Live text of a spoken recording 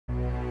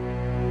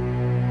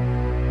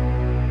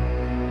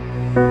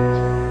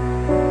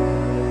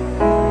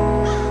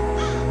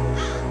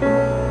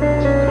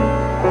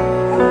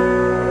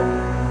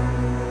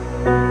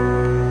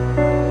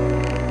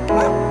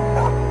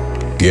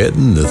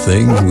getting the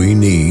things we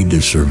need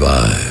to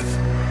survive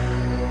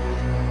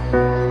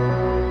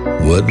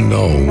wasn't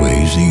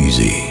always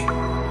easy.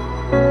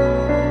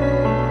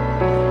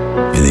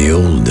 In the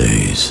old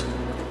days,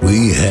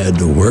 we had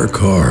to work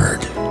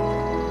hard,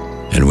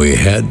 and we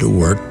had to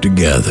work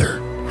together.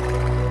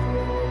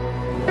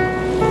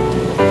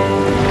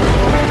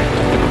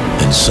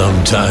 And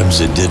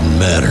sometimes it didn't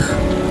matter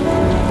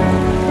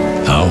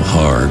how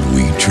hard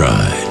we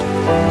tried.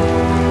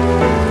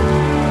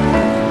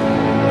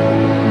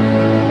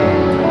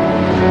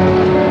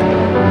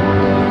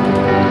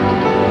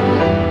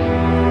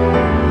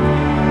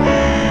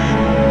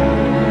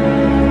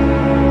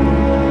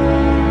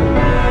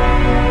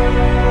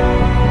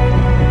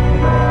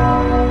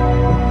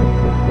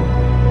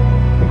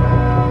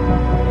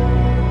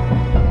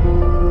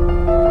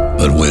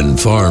 But when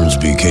farms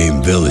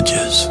became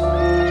villages,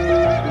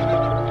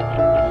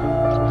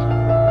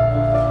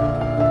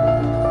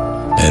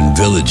 and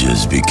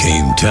villages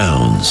became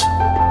towns,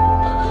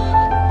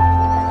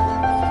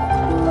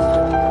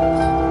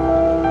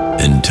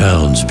 and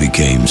towns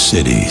became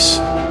cities,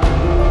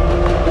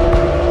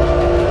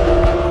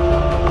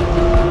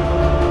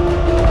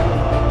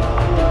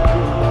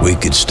 we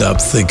could stop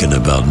thinking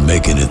about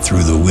making it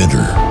through the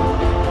winter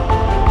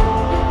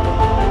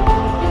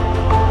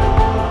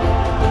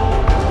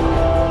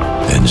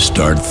and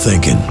start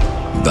thinking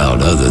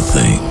about other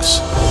things.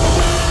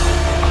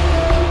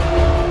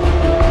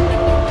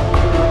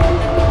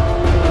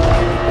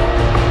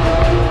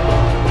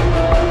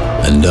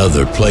 And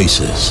other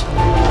places.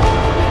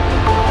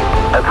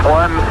 That's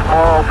one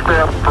small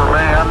step for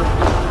man,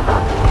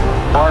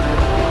 one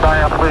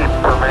giant leap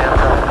for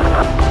mankind.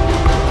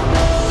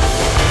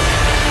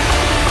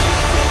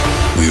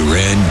 We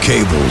ran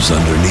cables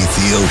underneath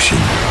the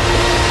ocean,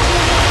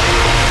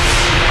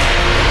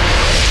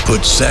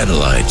 put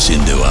satellites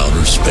into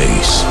outer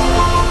space,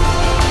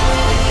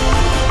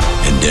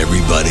 and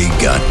everybody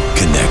got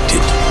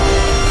connected.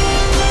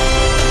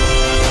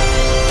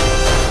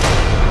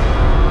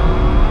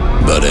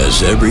 But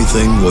as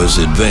everything was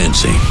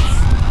advancing,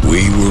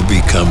 we were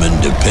becoming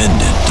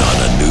dependent on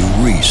a new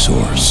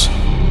resource.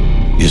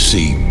 You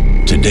see,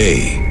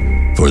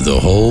 today, for the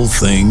whole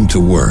thing to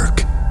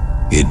work,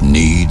 it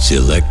needs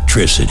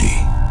electricity.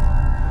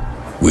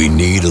 We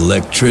need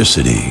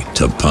electricity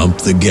to pump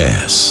the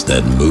gas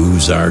that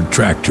moves our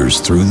tractors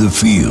through the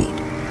field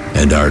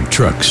and our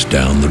trucks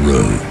down the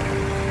road.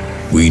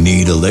 We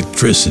need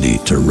electricity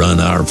to run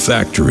our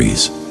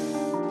factories,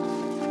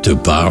 to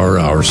power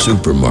our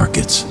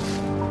supermarkets,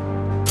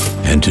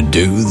 and to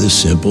do the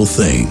simple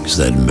things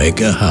that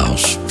make a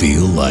house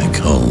feel like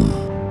home.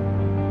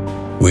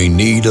 We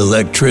need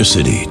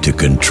electricity to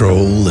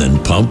control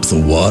and pump the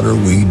water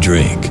we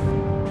drink,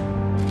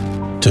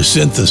 to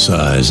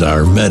synthesize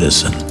our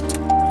medicine,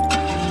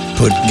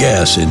 put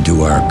gas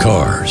into our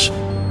cars,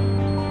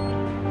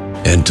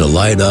 and to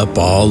light up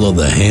all of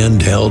the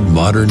handheld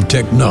modern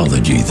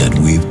technology that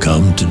we've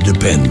come to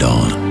depend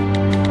on.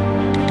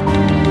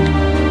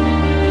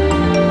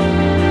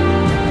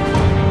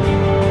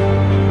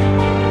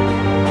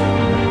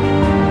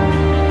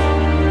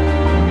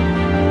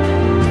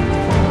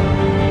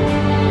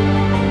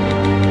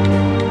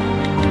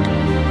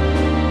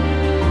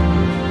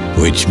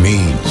 Which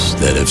means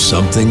that if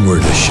something were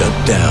to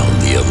shut down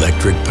the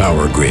electric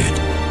power grid,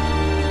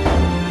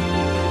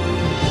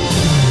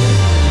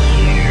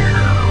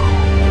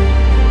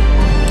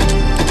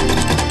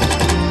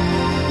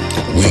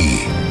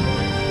 we,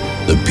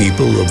 the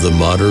people of the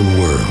modern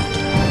world,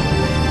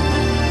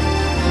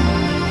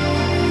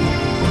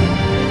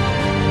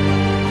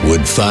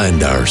 would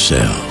find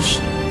ourselves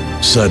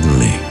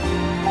suddenly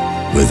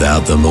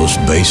without the most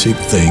basic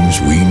things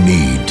we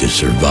need to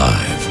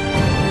survive.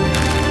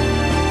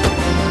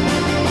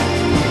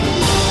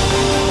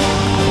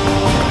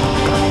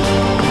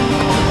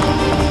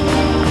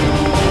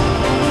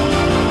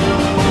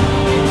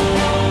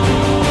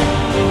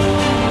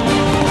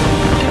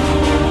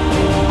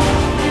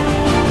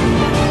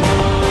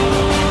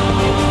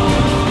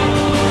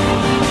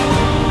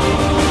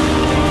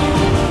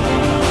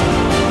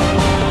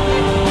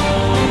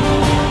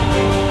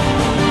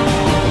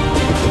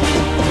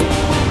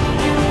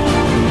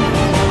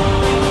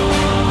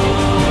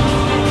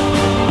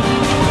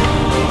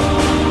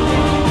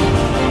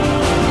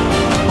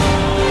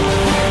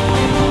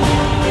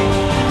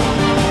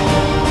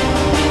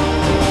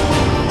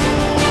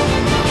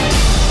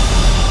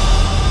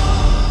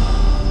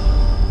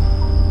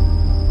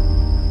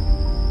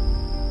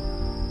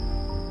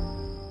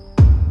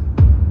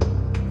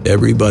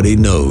 Everybody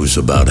knows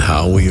about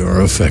how we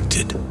are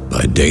affected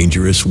by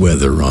dangerous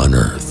weather on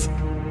Earth.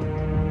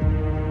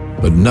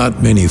 But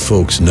not many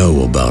folks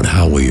know about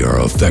how we are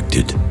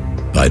affected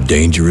by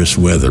dangerous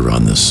weather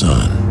on the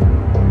sun.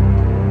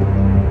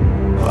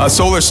 A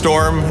solar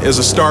storm is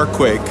a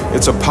starquake.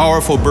 It's a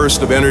powerful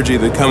burst of energy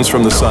that comes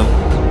from the sun.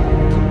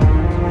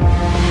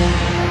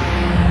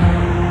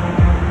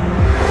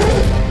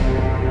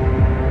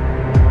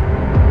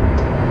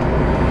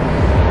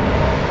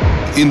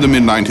 In the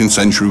mid-19th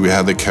century, we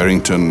had the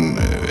Carrington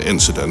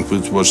incident,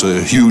 which was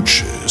a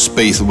huge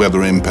space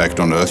weather impact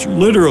on Earth.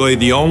 Literally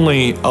the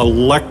only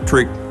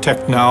electric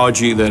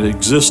technology that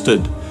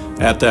existed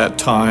at that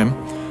time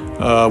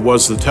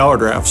was the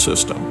telegraph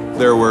system.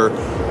 There were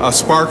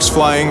sparks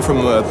flying from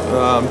the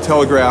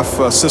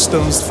telegraph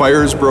systems,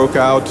 fires broke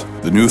out.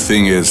 The new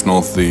thing is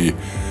not the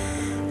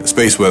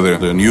space weather,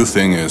 the new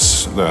thing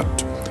is that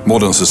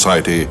modern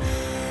society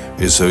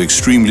is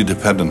extremely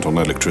dependent on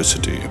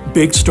electricity.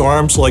 Big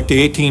storms like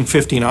the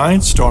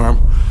 1859 storm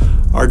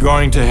are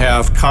going to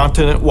have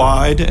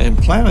continent-wide and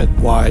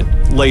planet-wide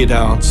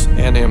laydowns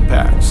and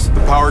impacts.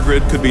 The power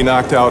grid could be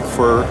knocked out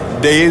for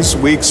days,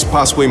 weeks,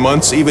 possibly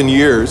months, even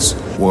years.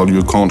 Well,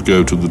 you can't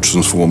go to the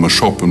transformer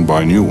shop and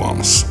buy new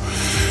ones.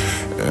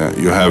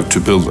 You have to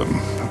build them,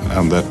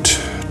 and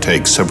that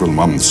takes several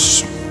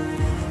months,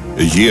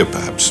 a year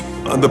perhaps.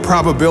 The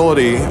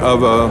probability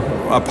of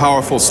a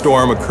powerful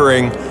storm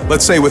occurring,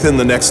 let's say within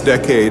the next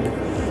decade,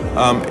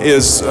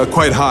 is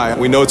quite high.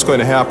 We know it's going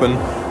to happen,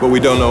 but we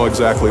don't know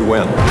exactly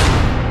when.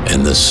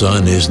 And the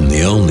sun isn't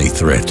the only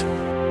threat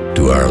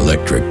to our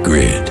electric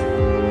grid.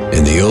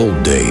 In the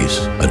old days,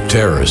 a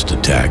terrorist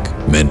attack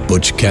meant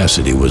Butch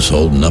Cassidy was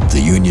holding up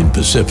the Union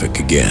Pacific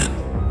again.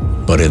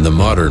 But in the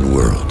modern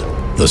world,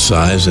 the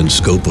size and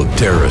scope of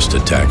terrorist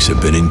attacks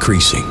have been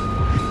increasing.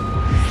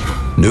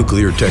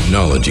 Nuclear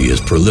technology is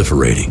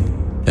proliferating,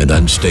 and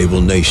unstable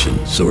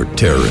nations or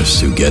terrorists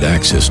who get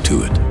access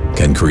to it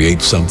can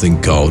create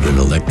something called an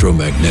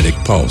electromagnetic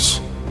pulse,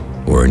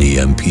 or an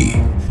EMP.